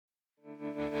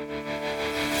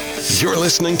You're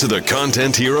listening to the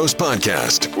Content Heroes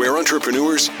Podcast, where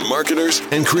entrepreneurs, marketers,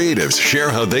 and creatives share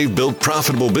how they've built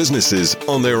profitable businesses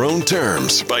on their own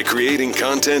terms by creating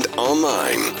content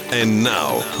online. And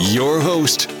now, your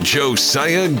host,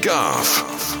 Josiah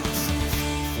Goff.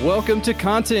 Welcome to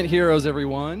Content Heroes,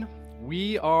 everyone.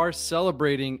 We are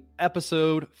celebrating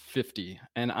episode 50,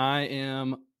 and I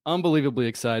am unbelievably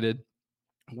excited.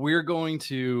 We're going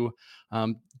to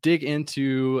dig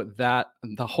into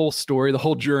the whole story, the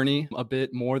whole journey a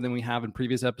bit more than we have in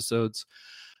previous episodes.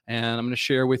 And I'm going to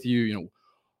share with you,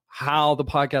 how the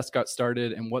podcast got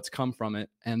started and what's come from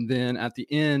it. And then at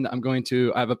the end,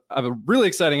 I have a really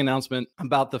exciting announcement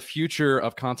about the future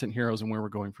of Content Heroes and where we're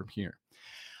going from here.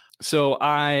 So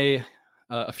a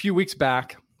few weeks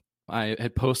back, I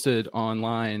had posted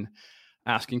online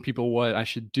asking people what I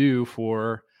should do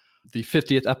for the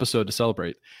 50th episode to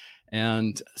celebrate.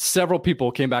 And several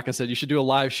people came back and said, you should do a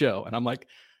live show. And I'm like,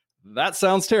 that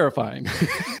sounds terrifying.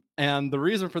 And the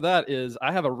reason for that is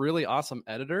I have a really awesome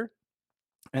editor.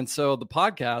 And so the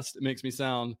podcast makes me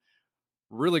sound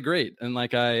really great. And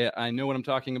like, I know what I'm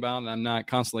talking about, and I'm not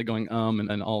constantly going,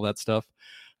 and all that stuff.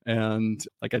 And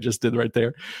like I just did right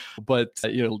there. But,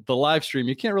 the live stream,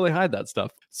 you can't really hide that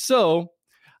stuff. So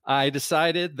I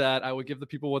decided that I would give the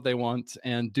people what they want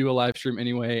and do a live stream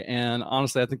anyway. And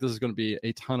honestly, I think this is going to be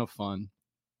a ton of fun.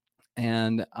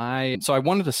 And I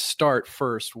wanted to start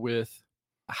first with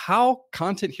how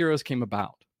Content Heroes came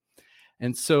about.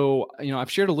 And so,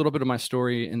 I've shared a little bit of my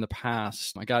story in the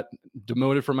past. I got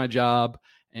demoted from my job,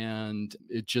 and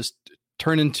it just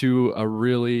turned into a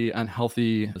really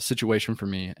unhealthy situation for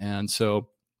me. And so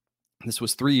this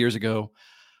was 3 years ago.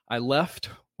 I left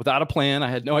without a plan.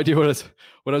 I had no idea what I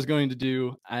was going to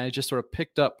do. I just sort of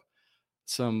picked up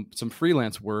some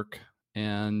freelance work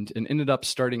and ended up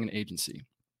starting an agency.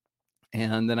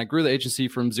 And then I grew the agency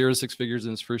from 0 to 6 figures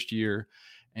in its first year.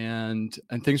 And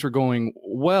things were going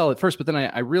well at first, but then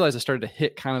I realized I started to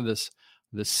hit kind of this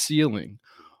ceiling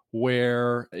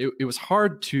where it was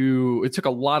hard it took a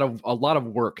lot of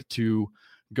work to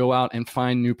go out and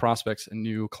find new prospects and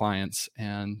new clients.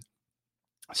 And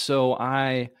so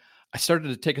I started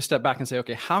to take a step back and say,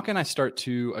 okay, how can I start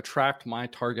to attract my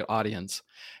target audience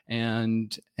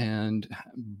and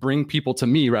bring people to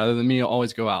me rather than me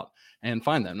always go out and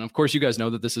find them? And of course, you guys know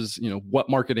that this is, what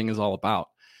marketing is all about.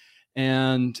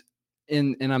 And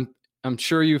I'm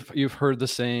sure you've heard the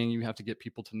saying, you have to get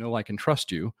people to know, like, and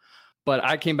trust you. But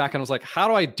I came back and was like, how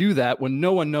do I do that when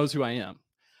no one knows who I am?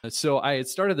 So I had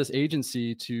started this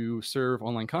agency to serve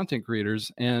online content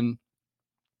creators, and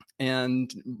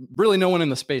really no one in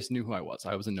the space knew who I was.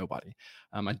 I was a nobody.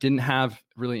 I didn't have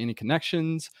really any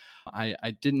connections.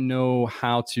 I didn't know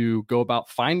how to go about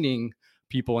finding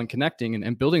people and connecting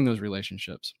and building those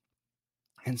relationships.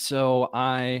 And so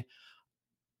I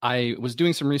was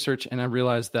doing some research, and I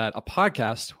realized that a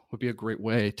podcast would be a great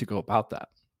way to go about that.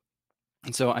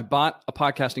 And so I bought a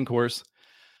podcasting course,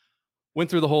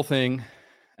 went through the whole thing,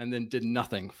 and then did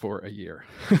nothing for a year.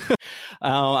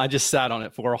 I just sat on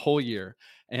it for a whole year.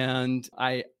 And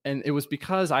it was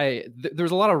because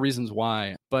there's a lot of reasons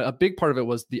why, but a big part of it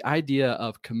was the idea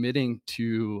of committing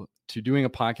to doing a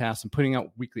podcast and putting out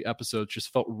weekly episodes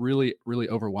just felt really, really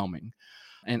overwhelming.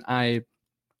 And I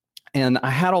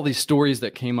had all these stories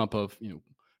that came up of,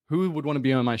 who would want to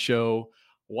be on my show?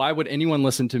 Why would anyone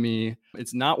listen to me?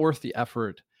 It's not worth the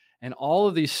effort. And all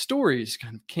of these stories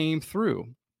kind of came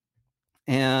through,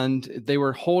 and they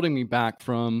were holding me back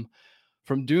from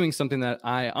doing something that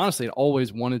I honestly had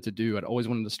always wanted to do. I'd always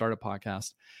wanted to start a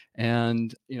podcast.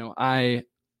 And,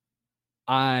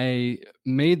 I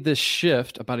made this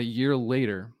shift about a year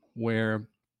later where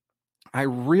I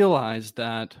realized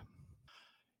that,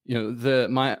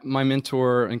 my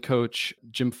mentor and coach,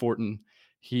 Jim Fortin,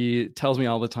 he tells me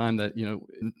all the time that,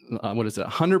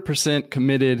 100%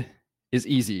 committed is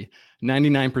easy.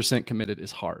 99% committed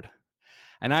is hard.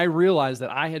 And I realized that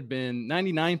I had been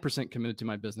 99% committed to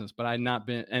my business, but I had not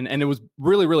been, and it was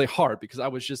really, really hard because I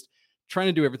was just trying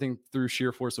to do everything through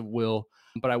sheer force of will,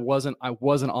 but I wasn't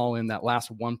all in that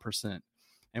last 1%.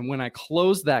 And when I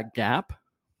closed that gap,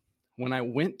 when I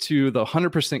went to the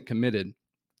 100% committed,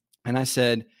 and I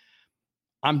said,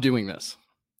 I'm doing this.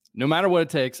 No matter what it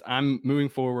takes, I'm moving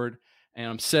forward, and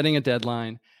I'm setting a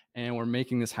deadline, and we're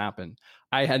making this happen.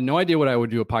 I had no idea what I would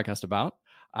do a podcast about.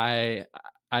 I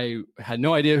had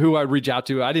no idea who I'd reach out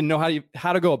to. I didn't know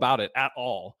how to go about it at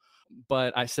all.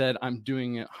 But I said, I'm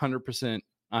doing it 100%.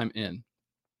 I'm in.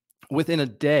 Within a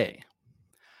day,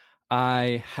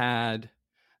 I had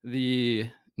the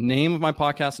name of my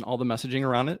podcast and all the messaging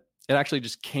around it. It actually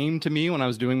just came to me when I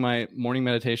was doing my morning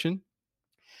meditation.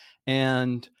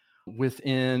 And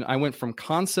I went from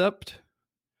concept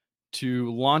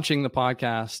to launching the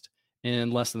podcast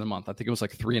in less than a month. I think it was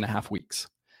like 3.5 weeks.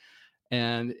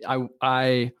 And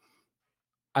I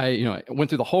went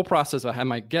through the whole process. I had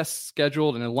my guests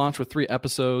scheduled and I launched with 3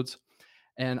 episodes.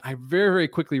 And I very, very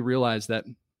quickly realized that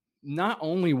not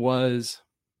only was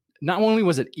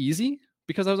it easy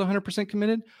because I was 100%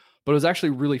 committed, but it was actually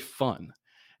really fun.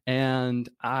 And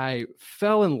I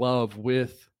fell in love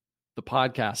with the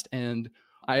podcast. And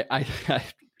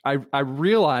I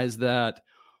realized that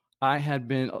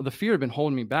the fear had been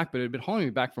holding me back, but it had been holding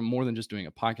me back from more than just doing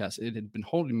a podcast. It had been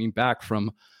holding me back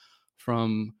from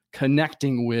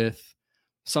connecting with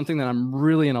something that I'm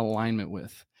really in alignment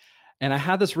with. And I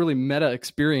had this really meta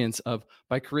experience of,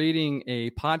 by creating a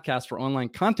podcast for online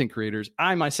content creators,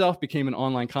 I myself became an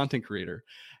online content creator.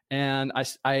 And I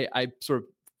sort of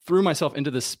threw myself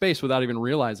into this space without even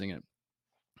realizing it.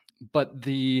 But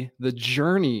the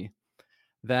journey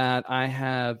that I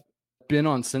have been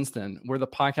on since then, where the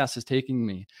podcast is taking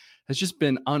me, has just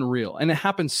been unreal. And it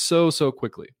happened so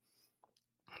quickly.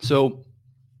 So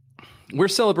we're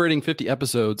celebrating 50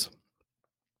 episodes.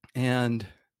 And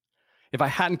if I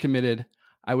hadn't committed,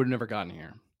 I would have never gotten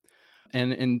here.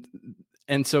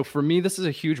 And so for me, this is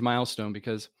a huge milestone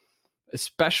because,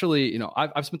 especially,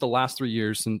 I've spent the last 3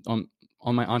 years on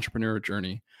my entrepreneur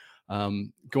journey,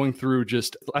 going through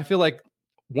I feel like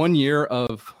 1 year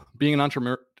of being an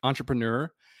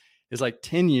entrepreneur is like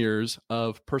 10 years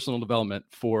of personal development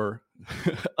for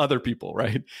other people,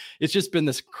 right? It's just been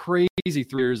this crazy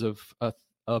 3 years of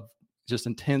just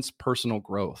intense personal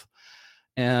growth.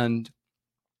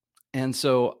 And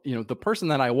so, the person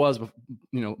that I was,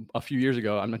 a few years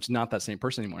ago, I'm just not that same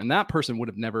person anymore. And that person would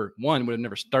have never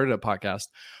started a podcast,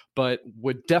 but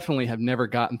would definitely have never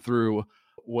gotten through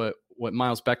what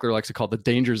Miles Beckler likes to call the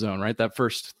danger zone, right? That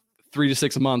first 3 to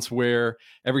 6 months where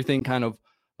everything kind of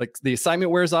like the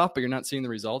excitement wears off, but you're not seeing the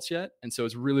results yet. And so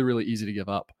it's really, really easy to give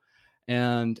up.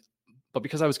 But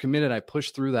because I was committed, I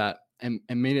pushed through that and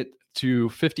made it to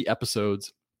 50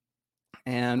 episodes.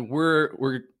 And we're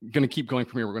going to keep going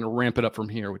from here. We're going to ramp it up from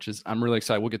here, which is, I'm really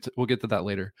excited. We'll get to that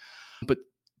later.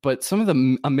 But some of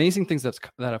the amazing things that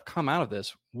have come out of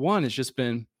this, one has just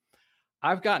been,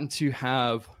 I've gotten to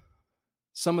have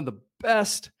some of the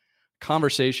best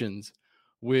conversations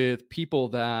with people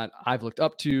that I've looked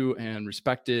up to and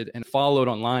respected and followed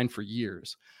online for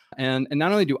years. And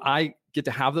not only do I get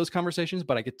to have those conversations,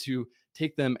 but I get to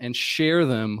take them and share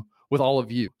them with all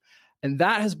of you. And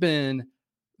that has been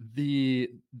the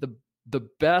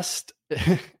best.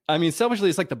 I mean, selfishly,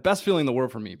 it's like the best feeling in the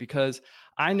world for me, because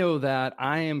I know that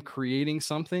I am creating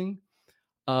something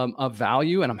of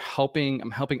value, and I'm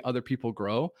helping other people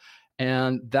grow,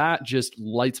 and that just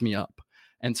lights me up.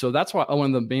 And so that's why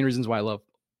one of the main reasons why I love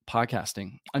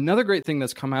podcasting. Another great thing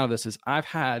that's come out of this is I've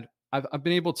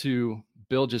been able to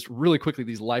build just really quickly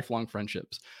these lifelong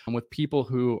friendships with people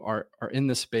who are in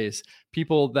this space,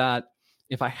 people that,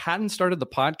 if I hadn't started the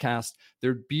podcast,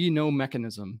 there'd be no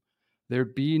mechanism.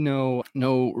 There'd be no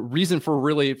reason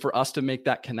for us to make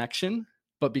that connection.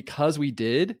 But because we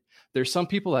did, there's some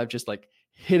people I've just like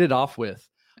hit it off with,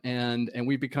 and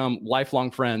we become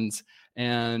lifelong friends,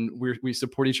 and we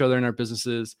support each other in our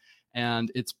businesses,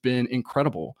 and it's been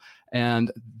incredible.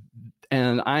 And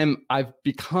I've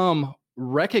become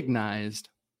recognized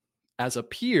as a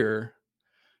peer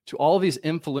to all of these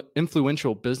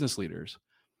influential business leaders.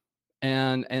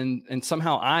 And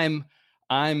somehow I'm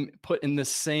put in the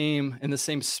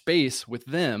same space with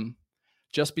them,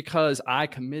 just because I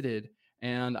committed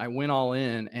and I went all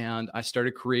in and I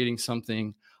started creating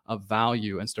something of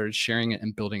value and started sharing it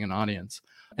and building an audience.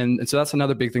 And so that's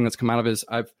another big thing that's come out of it, is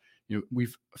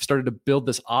we've started to build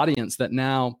this audience that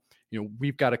now,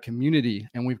 we've got a community,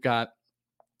 and we've got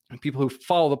people who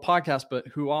follow the podcast, but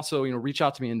who also, reach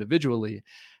out to me individually.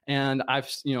 And I've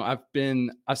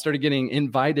started getting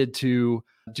invited to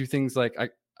do things like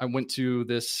I went to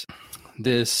this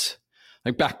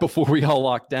like back before we all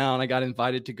locked down, I got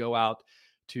invited to go out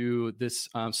to this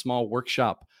small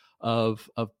workshop of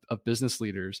business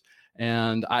leaders.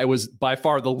 And I was by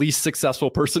far the least successful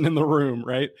person in the room.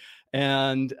 Right.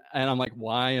 And I'm like,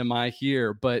 why am I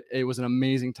here? But it was an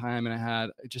amazing time. And I had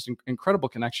just incredible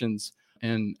connections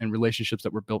and relationships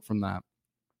that were built from that.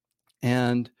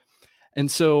 And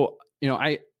so,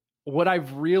 what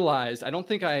I've realized, I don't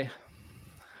think I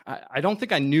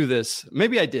knew this.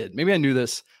 Maybe I did. Maybe I knew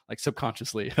this like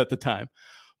subconsciously at the time.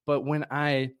 But when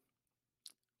I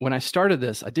started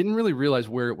this, I didn't really realize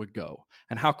where it would go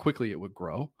and how quickly it would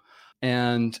grow.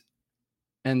 And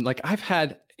like I've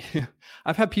had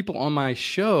people on my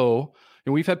show,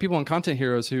 and we've had people on Content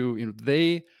Heroes who,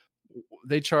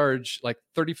 they charge like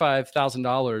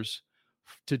 $35,000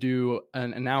 to do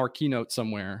an hour keynote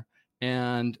somewhere.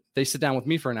 and they sit down with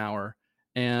me for an hour,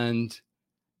 and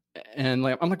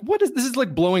like, I'm like, this is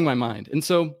like blowing my mind. And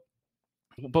so,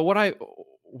 but what I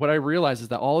realize is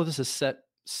that all of this is set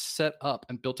up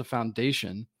and built a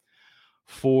foundation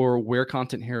for where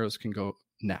Content Heroes can go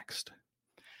next.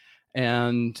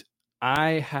 And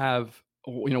I have,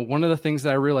 one of the things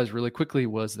that I realized really quickly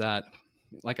was that,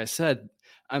 like I said,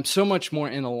 I'm so much more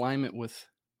in alignment with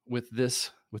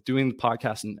doing the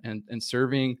podcast and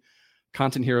serving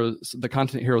Content Heroes, the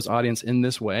Content Heroes audience in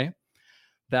this way,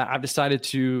 that I've decided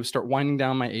to start winding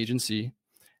down my agency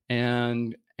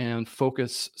and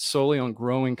focus solely on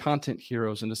growing Content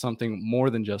Heroes into something more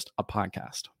than just a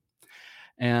podcast.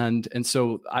 And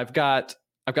so I've got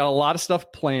a lot of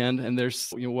stuff planned, and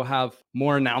we'll have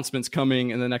more announcements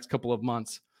coming in the next couple of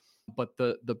months. But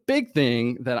the big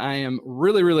thing that I am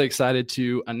really, really excited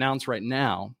to announce right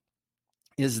now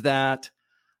is that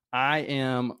I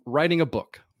am writing a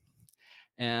book.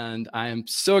 And I am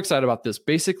so excited about this.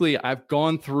 Basically, I've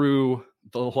gone through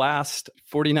the last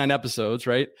 49 episodes,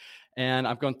 right? And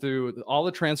I've gone through all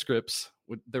the transcripts.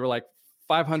 There were like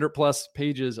 500 plus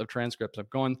pages of transcripts.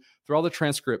 I've gone through all the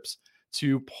transcripts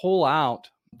to pull out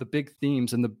the big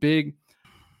themes and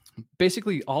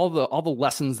basically all the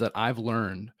lessons that I've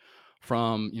learned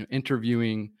from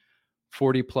interviewing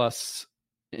 40 plus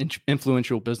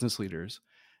influential business leaders.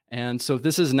 And so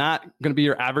this is not going to be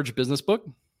your average business book.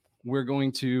 I'm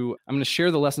going to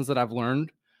share the lessons that I've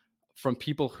learned from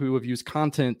people who have used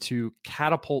content to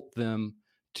catapult them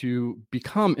to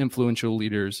become influential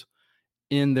leaders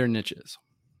in their niches.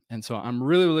 And so I'm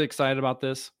really, really excited about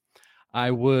this.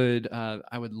 I would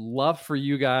love for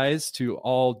you guys to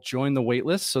all join the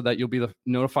waitlist so that you'll be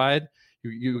notified.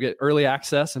 You get early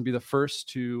access and be the first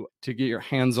to get your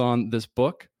hands on this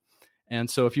book. And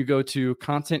so if you go to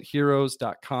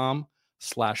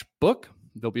contentheroes.com/book,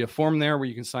 there'll be a form there where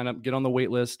you can sign up, get on the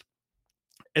wait list.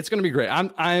 It's going to be great.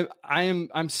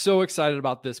 I'm so excited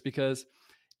about this because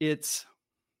it's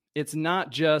not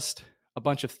just a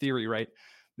bunch of theory, right?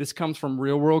 This comes from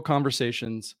real world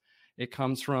conversations. It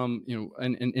comes from,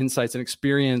 an insights and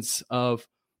experience of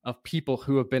people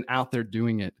who have been out there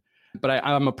doing it. But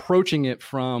I'm approaching it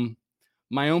from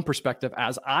my own perspective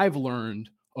as I've learned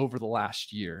over the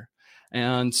last year.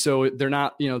 And so they're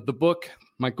not, the book,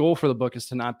 my goal for the book is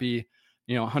to not be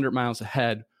 100 miles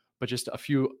ahead, but just a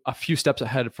few steps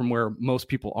ahead from where most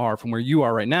people are, from where you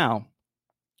are right now,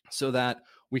 so that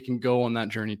we can go on that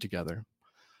journey together.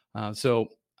 So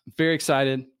very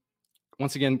excited.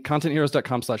 Once again,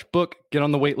 contentheroes.com/book, get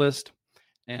on the wait list.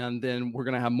 And then we're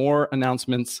going to have more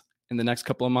announcements in the next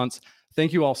couple of months.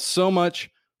 Thank you all so much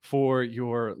for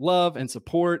your love and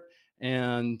support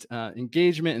and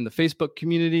engagement in the Facebook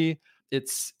community.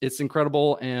 It's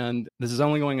incredible. And this is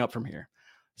only going up from here.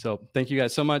 So thank you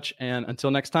guys so much. And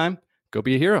until next time, go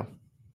be a hero.